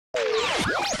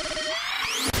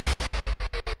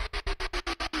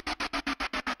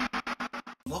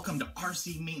Welcome to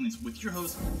RC Maintenance with your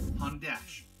host, Honda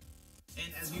Dash.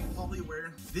 And as you're probably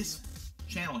aware, this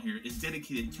channel here is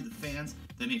dedicated to the fans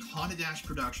that make Honda Dash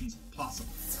productions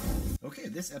possible. Okay,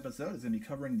 this episode is going to be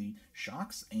covering the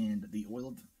shocks and the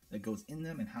oil that goes in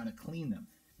them and how to clean them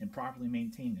and properly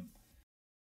maintain them.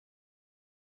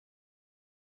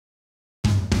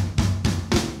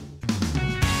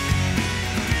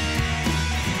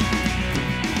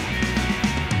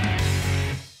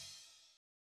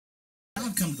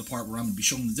 I've come to the part where I'm going to be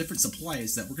showing the different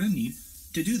supplies that we're going to need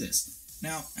to do this.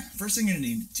 Now, first thing you're going to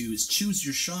need to do is choose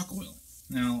your shock oil.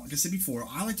 Now, like I said before,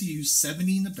 I like to use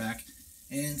 70 in the back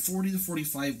and 40 to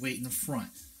 45 weight in the front.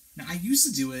 Now, I used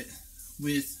to do it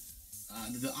with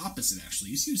the opposite, actually.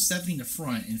 I used to use 70 in the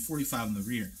front and 45 in the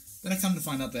rear. Then I come to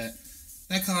find out that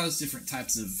that caused different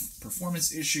types of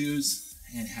performance issues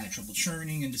and had trouble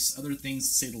churning and just other things,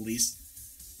 to say the least.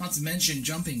 Not to mention,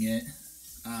 jumping it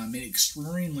made it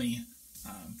extremely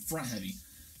front heavy,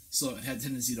 so it had a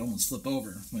tendency to almost flip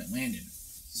over when it landed.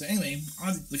 So anyway,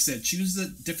 like I said, choose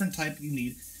the different type you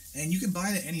need, and you can buy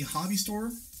it at any hobby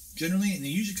store generally, and they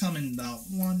usually come in about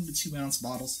 1 to 2 ounce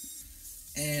bottles,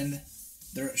 and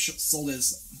they're sold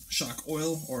as shock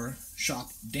oil or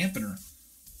shock dampener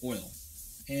oil.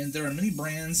 And there are many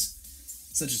brands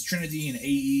such as Trinity and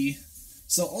AE.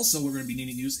 So also what we're going to be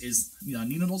needing to use is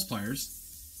needle nose pliers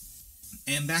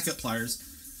and backup pliers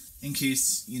in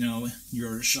case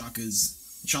your shock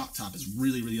top is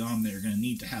really on there. You're going to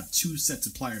need to have 2 sets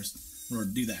of pliers in order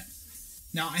to do that.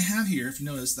 Now I have here, if you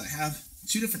notice, I have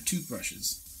 2 different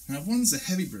toothbrushes. Now one's a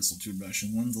heavy bristle toothbrush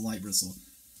and one's a light bristle.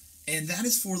 And that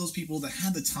is for those people that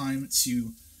have the time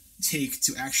to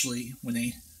actually, when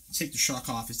they take the shock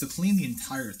off, is to clean the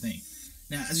entire thing.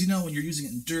 Now, as you know, when you're using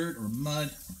it in dirt or mud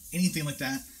or anything like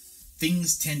that,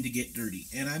 things tend to get dirty.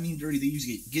 And I mean dirty, they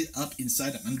usually get up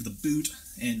inside and under the boot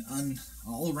and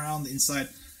all around the inside,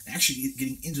 actually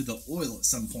getting into the oil at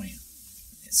some point.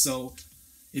 So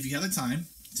if you have the time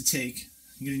to take,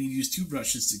 you're going to need to use 2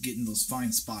 brushes to get in those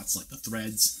fine spots like the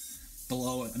threads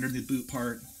below, under the boot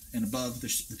part, and above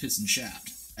the piston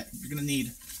shaft. You're going to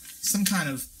need some kind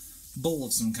of bowl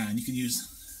of some kind. You can use,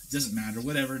 it doesn't matter,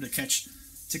 whatever, to catch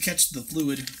the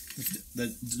fluid,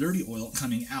 the dirty oil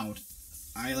coming out.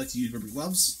 I like to use rubber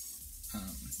gloves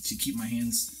to keep my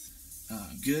hands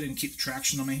good and keep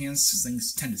traction on my hands, because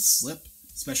things tend to slip,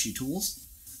 especially tools.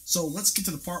 So let's get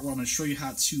to the part where I'm going to show you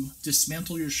how to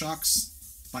dismantle your shocks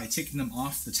by taking them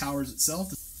off the towers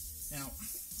itself. Now,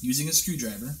 using a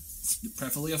screwdriver,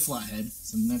 preferably a flathead,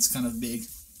 something that's kind of big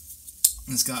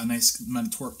and it's got a nice amount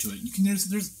of torque to it.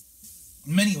 There's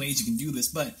many ways you can do this,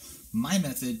 but my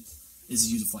method is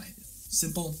to use a flathead.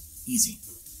 Simple, easy.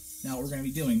 Now what we're going to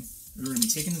be doing, we're going to be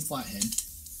taking the flathead,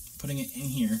 putting it in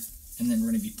here, and then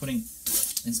we're going to be putting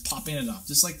and popping it off,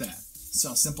 just like that. See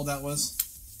how simple that was?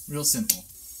 Real simple.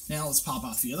 Now let's pop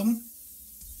off the other one.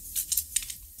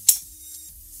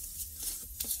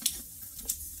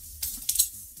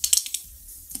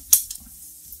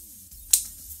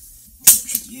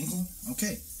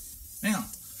 Okay, now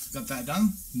got that done.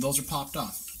 Those are popped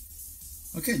off.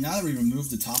 Okay, now that we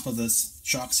removed the top of this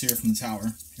shocks here from the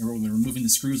tower, and we're removing the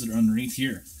screws that are underneath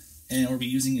here, and what we're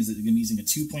using is going to be using a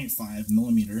 2.5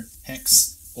 millimeter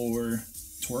hex or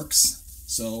Torx.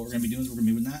 So what we're going to be doing is we're going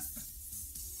to be moving that.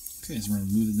 Okay, so we're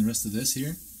removing the rest of this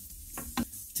here.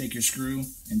 Take your screw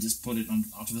and just put it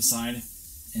off to the side,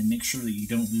 and make sure that you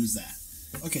don't lose that.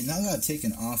 Okay, now that I've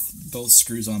taken off both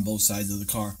screws on both sides of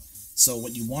the car, so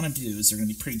what you want to do is they're going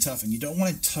to be pretty tough, and you don't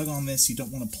want to tug on this, you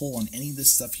don't want to pull on any of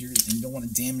this stuff here, and you don't want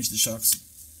to damage the shocks.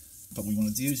 But what you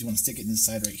want to do is you want to stick it in this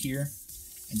side right here,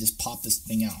 and just pop this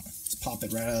thing out. Just pop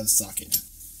it right out of the socket.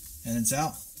 And it's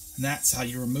out. And that's how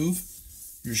you remove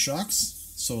your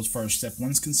shocks. So as far as step 1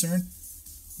 is concerned,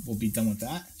 we'll be done with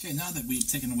that. Okay, now that we've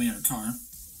taken away our car,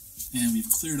 and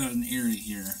we've cleared out an area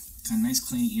here, kind of nice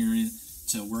clean area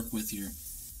to work with here,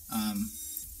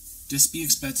 just be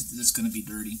expected that it's going to be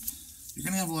dirty. You're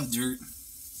going to have a lot of dirt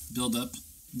build up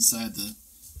inside the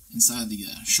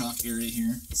shock area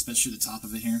here, especially the top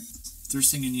of it here.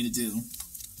 First thing you need to do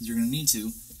is you're going to need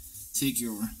to take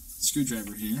your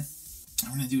screwdriver here.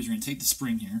 What we're going to do is you're going to take the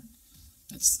spring here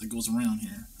that goes around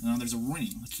here. Now there's a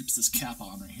ring that keeps this cap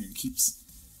on right here. It keeps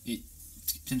it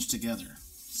pinched together.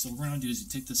 So what we're going to do is you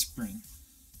take the spring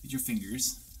with your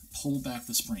fingers, pull back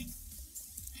the spring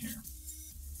here.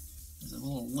 There's a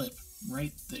little lip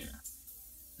right there.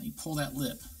 And you pull that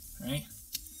lip, right?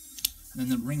 And then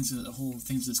the the whole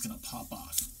thing's just going to pop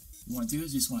off. What you want to do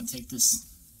is you just want to take this,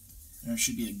 there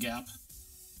should be a gap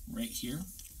right here.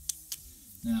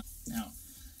 Now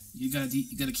you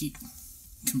gotta keep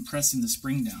compressing the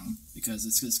spring down, because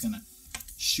it's just going to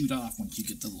shoot off once you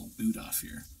get the little boot off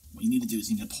here. What you need to do is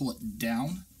you need to pull it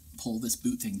down, pull this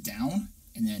boot thing down,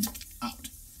 and then out.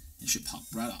 It should pop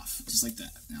right off, just like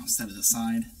that. Now set it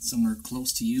aside somewhere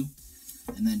close to you,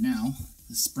 and then now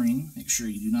the spring, make sure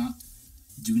you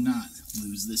do not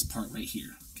lose this part right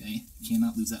here, okay? You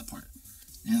cannot lose that part.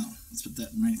 Now, let's put that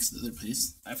right next to the other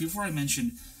place. Before I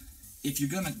mentioned, if you're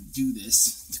gonna do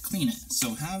this, to clean it,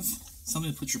 so have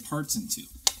something to put your parts into.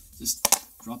 Just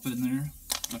drop it in there,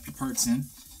 drop your parts in,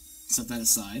 set that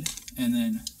aside, and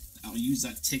then I'll use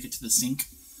that to take it to the sink.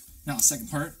 Now,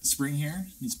 second part, spring here,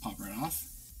 needs to pop right off.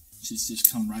 It should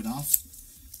just come right off.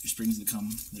 Your spring's gonna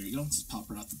come, there you go, just pop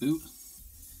right off the boot.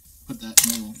 Put that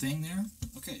in the little thing there.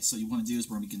 Okay, so you want to do is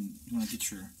you want to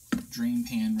get your drain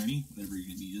pan ready, whatever you're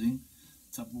going to be using.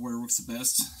 Tupperware works the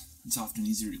best. It's often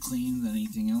easier to clean than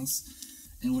anything else.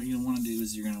 And what you want to do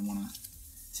is you're going to want to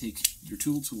take your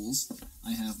tools.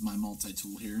 I have my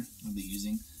multi-tool here I'll be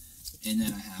using, and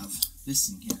then I have this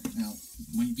in here. Now,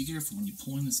 when you be careful when you're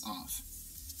pulling this off,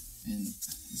 and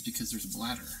it's because there's a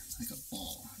bladder, like a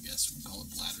ball, I guess we call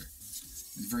it bladder,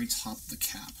 at the very top of the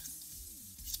cap,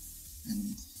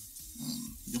 and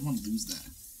you don't want to lose that,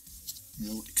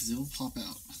 because it'll pop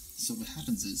out. So what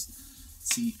happens is,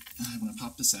 see, when I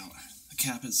pop this out, the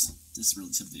cap is just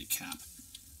relatively a cap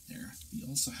there. You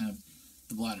also have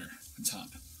the bladder on top.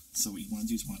 So what you want to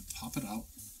do is you want to pop it out,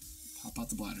 pop out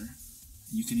the bladder.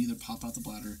 And you can either pop out the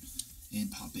bladder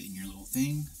and pop it in your little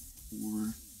thing,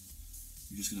 or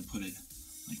you're just going to put it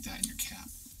like that in your cap.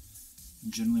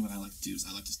 And generally what I like to do is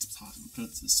I like to put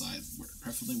it to the side,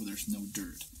 preferably where there's no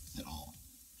dirt at all.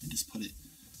 And just put it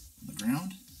on the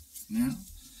ground. Now,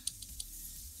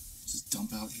 just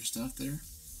dump out your stuff there.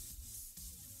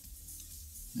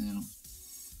 Now,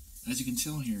 as you can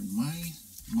tell here,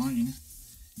 mine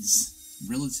is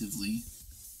relatively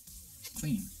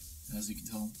clean. As you can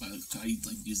tell, I like to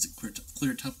use the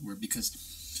clear Tupperware because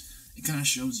it kind of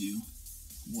shows you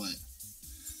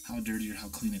how dirty or how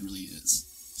clean it really is.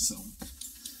 So,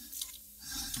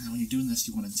 now when you're doing this,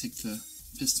 you want to take the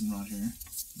piston rod here,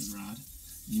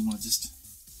 and you want to just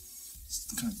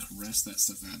kind of caress that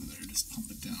stuff out of there. Just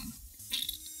pump it down.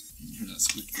 You hear that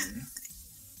squeak there.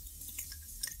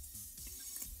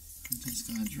 And just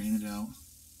kind of drain it out.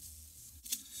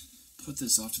 Put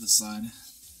this off to the side.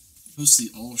 Mostly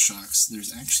all shocks,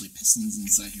 there's actually pistons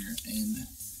inside here, and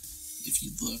if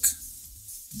you look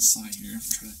inside here,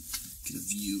 try to get a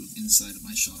view inside of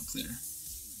my shock there.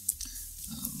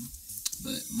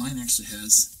 But mine actually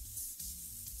has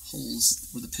holes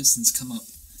where the pistons come up,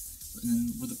 and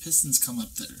then where the pistons come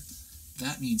up there,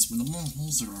 that means where the more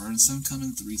holes there are, and some come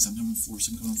in 3, some come in 4,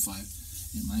 some come in 5.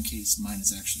 In my case, mine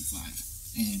is actually 5,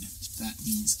 and that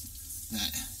means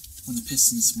that when the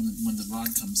pistons, when the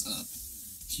rod comes up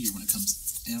here, when it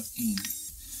comes out in,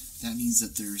 that means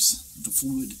that there's the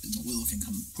fluid and the oil can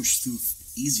come push through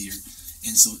easier,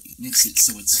 and so it makes it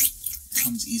so it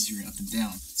comes easier up and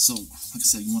down. So, like I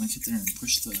said, you want to get there and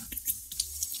push it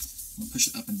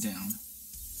up and down,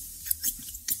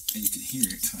 and you can hear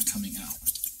it kind of coming out.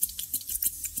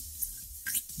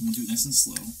 I'm gonna do it nice and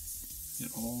slow.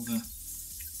 Get all of it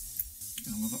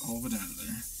out of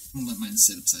there. I'm gonna let mine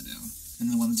sit upside down. And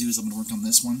then what I'm gonna do is I'm gonna work on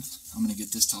this one. I'm gonna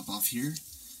get this top off here,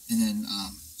 and then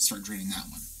start draining that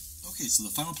one. Okay, so the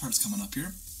final part's coming up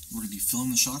here. We're gonna be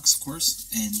filling the shocks, of course,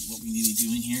 and what we need to be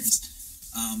doing here is,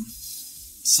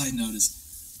 side note is,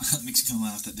 it makes you kind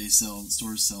of laugh that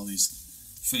stores sell these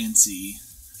fancy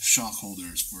shock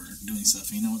holders for doing stuff.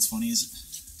 And you know what's funny is,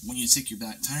 when you take your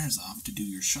back tires off to do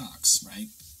your shocks, right,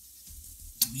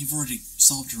 you've already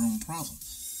solved your own problem.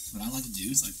 What I like to do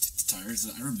is I take the tires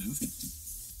that I removed,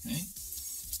 okay,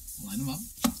 line them up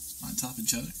on top of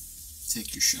each other,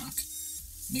 take your shock,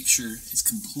 make sure it's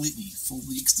completely,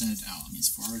 fully extended out. I mean, as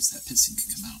far as that piston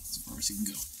can come out, as far as it can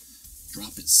go.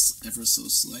 Drop it ever so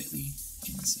slightly,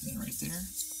 and set it right there,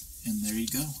 and there you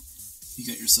go. You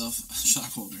got yourself a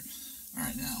shock holder.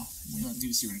 Alright, now, what you want to do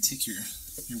is you're going to take your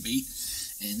weight,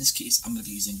 and in this case, I'm going to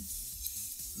be using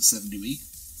the 7-8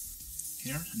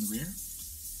 here in the rear.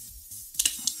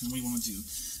 And what you want to do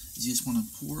is you just want to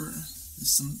pour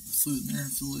some fluid in there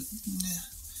and fill it,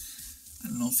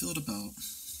 fill it about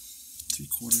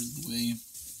 3/4 of the way,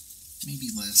 maybe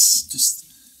less, just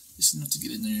enough to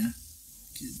get in there,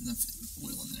 get enough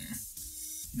oil in there.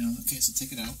 Okay, so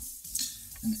take it out,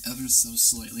 and ever so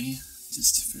slightly,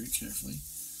 just very carefully,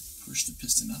 push the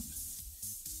piston up,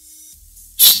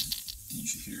 and you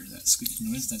should hear that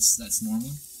squeaking noise. That's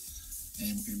normal,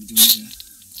 and what you're going to be doing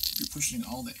is you're pushing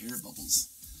all the air bubbles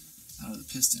out of the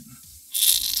piston.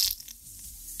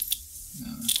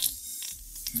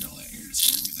 Hear all that air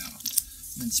just getting out.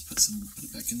 And then just put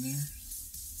it back in there,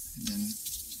 and then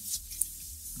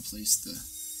replace the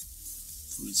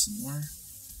fluid some more,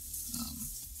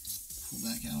 pull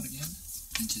back out again,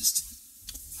 and just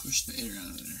push the air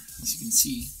out of there. As you can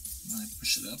see, when I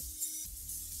push it up,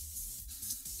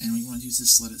 and what you want to do is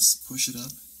just let it push it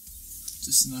up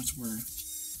just enough to where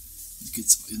it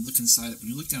gets, and look inside it. When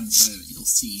you look down inside of it, you'll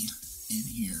see in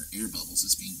here air bubbles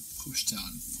is being pushed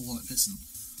out, and pull that piston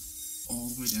all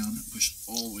the way down and push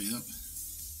all the way up.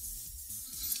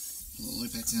 Pull it all the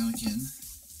way back down again.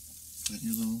 Put in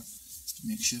your little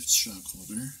makeshift shock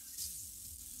holder.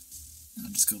 Now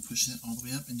just go push it all the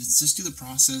way up, and just do the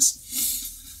process,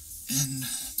 and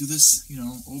do this, you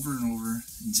know, over and over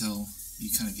until you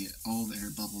kind of get all the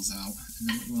air bubbles out. And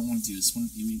then what you want to do is when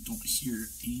you don't hear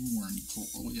it anymore, and you pull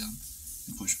all the way down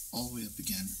and push all the way up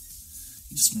again,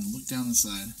 you just want to look down the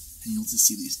side, and you'll just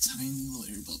see these tiny little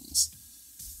air bubbles.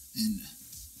 And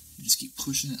you just keep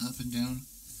pushing it up and down,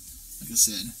 like I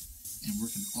said, and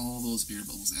working all those air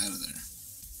bubbles out of there.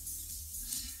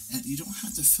 And you don't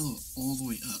have to fill it all the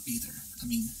way up either. I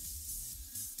mean,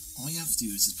 all you have to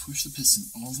do is just push the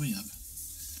piston all the way up,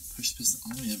 push the piston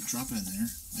all the way up, drop it in there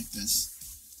like this,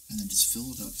 and then just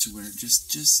fill it up to where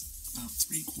just about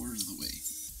 3/4 of the way.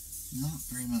 Not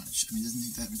very much. I mean, it doesn't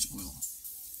take that much oil.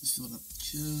 Just fill it up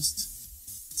just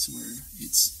to where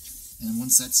it's, and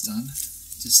once that's done,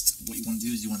 just what you want to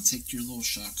do is you want to take your little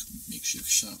shock, makeshift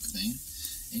shock thing,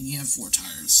 and you have 4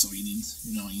 tires, so you need,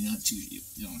 you have to,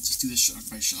 just do this shock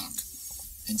by shock,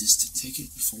 and just take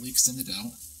it fully extended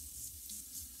out,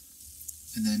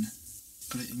 and then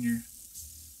put it in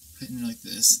like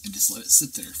this, and just let it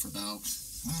sit there for about,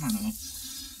 I don't know,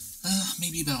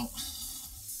 maybe about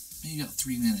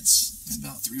 3 minutes,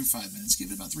 about 3 or 5 minutes.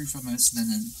 Give it about 3 or 5 minutes, and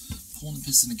then pull the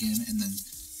piston again, and then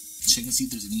check and see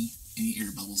if there's any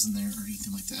air bubbles in there or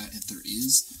anything like that. If there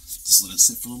is, just let it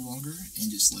sit for a little longer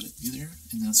and just let it be there.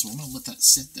 And then so I'm going to let that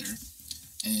sit there,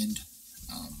 and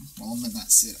while I'm letting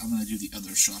that sit, I'm going to do the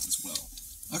other shock as well.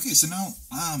 Okay, so now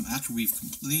after we've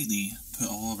completely put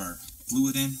all of our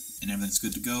fluid in and everything's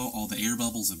good to go, all the air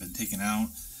bubbles have been taken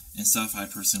out and stuff, I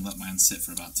personally let mine sit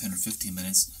for about 10 or 15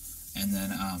 minutes. And then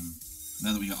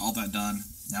now that we got all that done,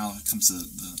 now it comes to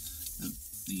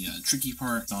the tricky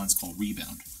part. It's called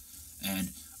rebound.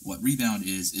 And what rebound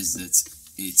is that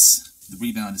the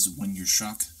rebound is when your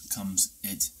shock comes,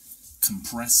 it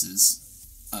compresses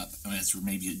up, as or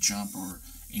maybe a jump or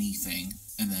anything,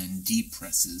 and then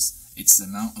depresses. It's the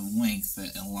amount of length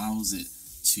that allows it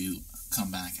to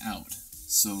come back out.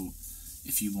 So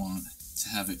if you want to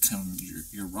have it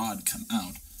your rod come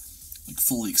out like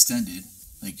fully extended,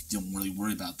 like, don't really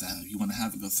worry about that. If you want to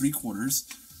have it go 3/4,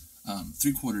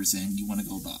 3/4 in, you want to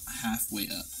go about halfway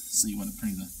up. So you want to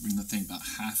bring the thing about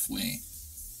halfway,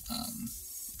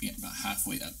 about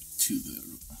halfway up to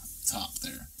the top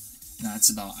there. Now it's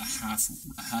about a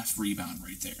half rebound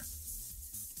right there.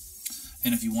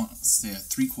 And if you want, say, a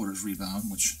 3/4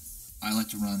 rebound, which I like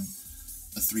to run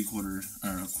a 3/4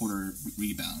 or a 1/4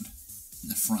 rebound in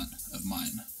the front of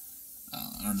mine,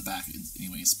 or in the back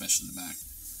anyway, especially the back.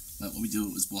 But what we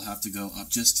do is we'll have to go up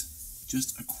just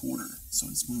a 1/4. So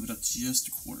let's move it up just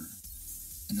a 1/4.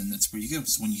 And then that's where you go.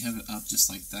 So when you have it up just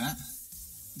like that,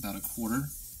 about a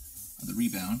 1/4 of the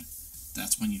rebound,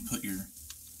 that's when you put you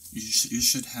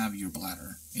should have your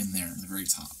bladder in there at the very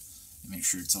top. And make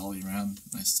sure it's all the way around,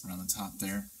 nice around the top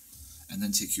there. And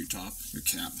then take your cap,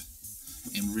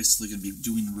 and we're basically going to be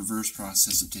doing the reverse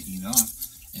process of taking it off.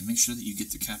 And make sure that you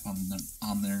get the cap on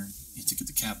there. You have to get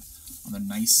the cap on there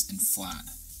nice and flat.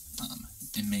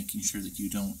 And making sure that you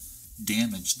don't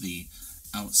damage the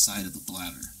outside of the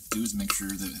bladder. Do is make sure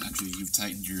that after you've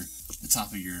tightened the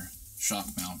top of your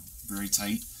shock mount very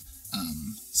tight.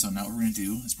 So now what we're going to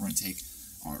do is we're going to take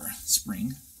our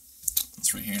spring.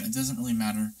 It's right here, and it doesn't really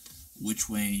matter which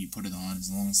way you put it on as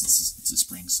long as it's a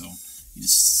spring. So you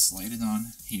just slide it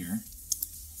on here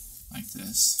like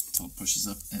this until it pushes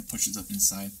up, and it pushes up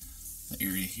inside the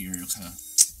area here. It'll kind of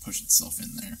push itself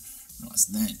in there. Then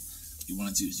what you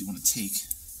want to do is you want to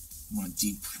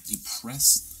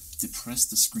depress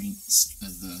the spring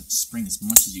as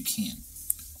much as you can.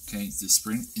 Okay, the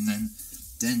spring, and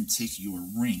then take your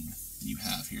ring that you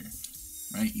have here,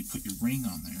 right? You put your ring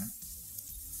on there,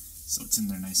 so it's in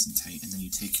there nice and tight, and then you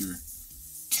take your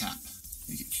cap.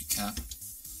 You get your cap,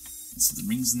 and so the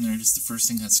ring's in there. Just the first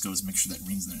thing that goes, make sure that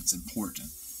ring's in there. It's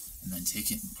important. And then take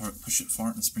it and push it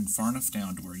the spring far enough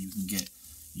down to where you can get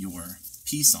your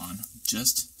piece on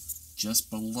just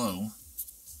below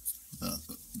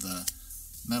the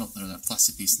metal, or that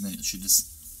plastic piece, and then it should just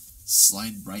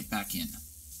slide right back in.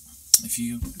 If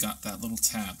you got that little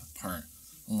tab part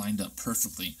lined up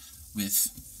perfectly with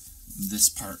this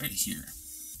part right here,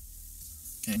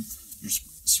 okay, your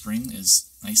spring is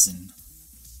nice and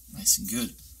nice and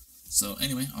good. So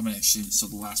anyway, I'm gonna actually, so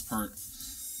the last part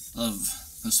of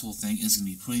this whole thing is gonna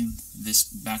be putting this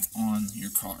back on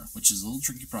your car, which is a little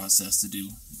tricky process to do,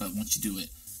 but once you do it,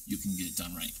 you can get it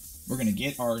done right. We're gonna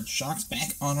get our shocks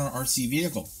back on our RC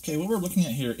vehicle. Okay, what we're looking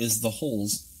at here is the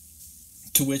holes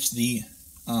to which the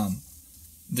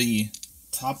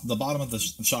bottom of the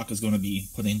shock is going to be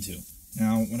put into.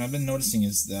 Now, what I've been noticing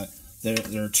is that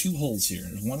there are two holes here.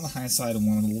 There's one on the high side and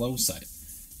one on the low side.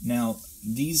 Now,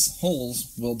 these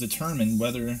holes will determine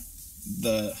whether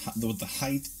the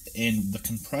height and the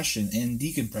compression and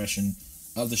decompression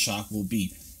of the shock will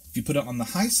be. If you put it on the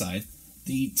high side,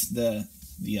 the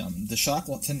shock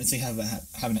will tend to have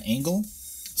an angle,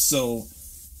 so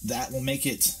that will make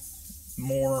it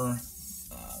more.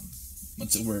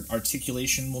 What's the word?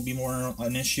 Articulation will be more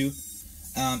an issue.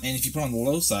 And if you put on the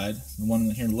low side, the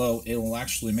one here low, it will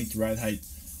actually make the ride height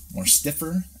more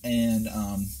stiffer, and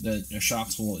the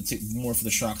shocks will take more for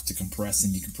the shocks to compress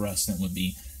and decompress than it would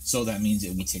be. So that means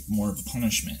it would take more of a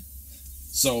punishment.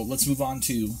 So let's move on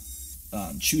to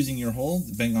choosing your hole,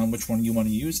 depending on which one you want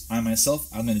to use. I'm going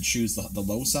to choose the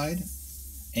low side,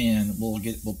 and we'll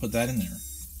put that in there.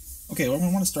 Okay, what we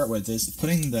want to start with is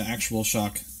putting the actual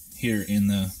shock here in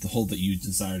the hole that you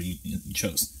desired you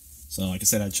chose. So like I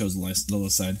said, I chose the low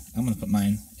side. I'm going to put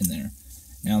mine in there.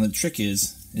 Now the trick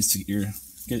is to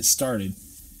get it started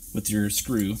with your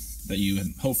screw that you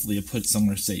hopefully have put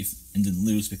somewhere safe and didn't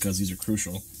lose, because these are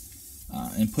crucial.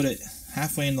 And put it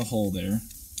halfway in the hole there.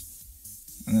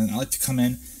 And then I like to come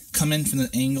in from the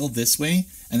angle this way,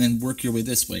 and then work your way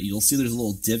this way. You'll see there's a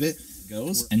little divot that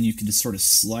goes, and you can just sort of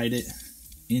slide it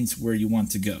into where you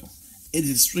want to go. It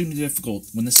is extremely difficult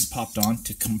when this is popped on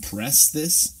to compress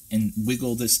this and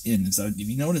wiggle this in. So if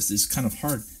you notice, it's kind of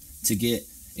hard to get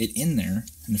it in there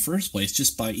in the first place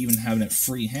just by even having it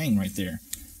free hang right there.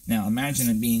 Now imagine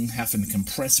it having to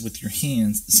compress it with your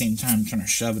hands at the same time, trying to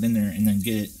shove it in there and then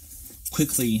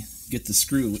quickly get the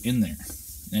screw in there.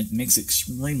 And it makes it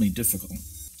extremely difficult.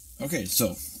 Okay,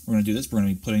 so we're going to do this. We're going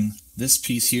to be putting this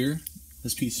piece here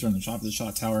on the top of the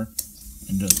shock tower,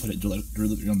 and put it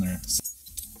directly on there.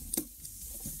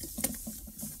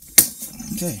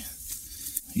 Okay,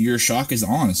 your shock is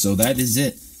on, so that is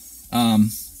it.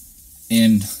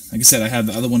 And like I said, I have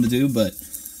the other one to do, but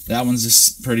that one's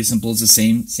just pretty simple. It's the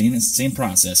same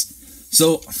process.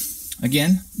 So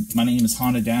again, my name is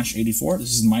Honda-84.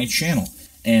 This is my channel,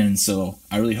 and so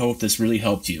I really hope this really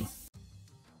helped you.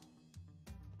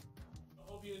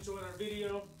 I hope you enjoyed our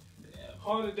video.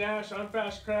 Honda Dash, I'm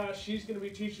Fast Crash. She's going to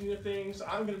be teaching you things.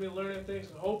 I'm going to be learning things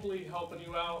and hopefully helping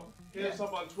you out. Hit us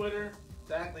up on Twitter.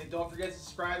 Exactly. Don't forget to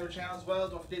subscribe to our channel as well.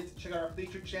 Don't forget to check out our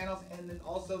featured channels, and then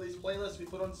also these playlists we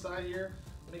put on the side here.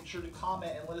 Make sure to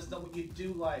comment and let us know what you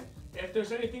do like. If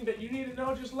there's anything that you need to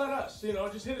know, just let us.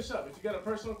 Just hit us up. If you got a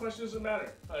personal question, doesn't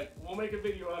matter. We'll make a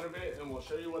video out of it and we'll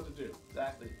show you what to do.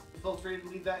 Exactly. Feel free to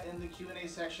leave that in the Q&A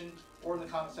section or in the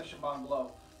comment section down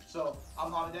below. So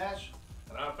I'm Honda Dash.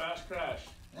 And I'm Fast Crash.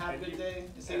 And have a good day.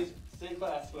 And stay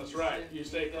classy. That's right. You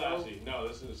stay classy. No,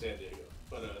 this is San Diego.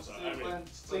 But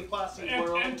stay classy,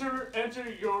 world. Enter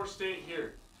your state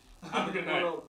here. Have a good night.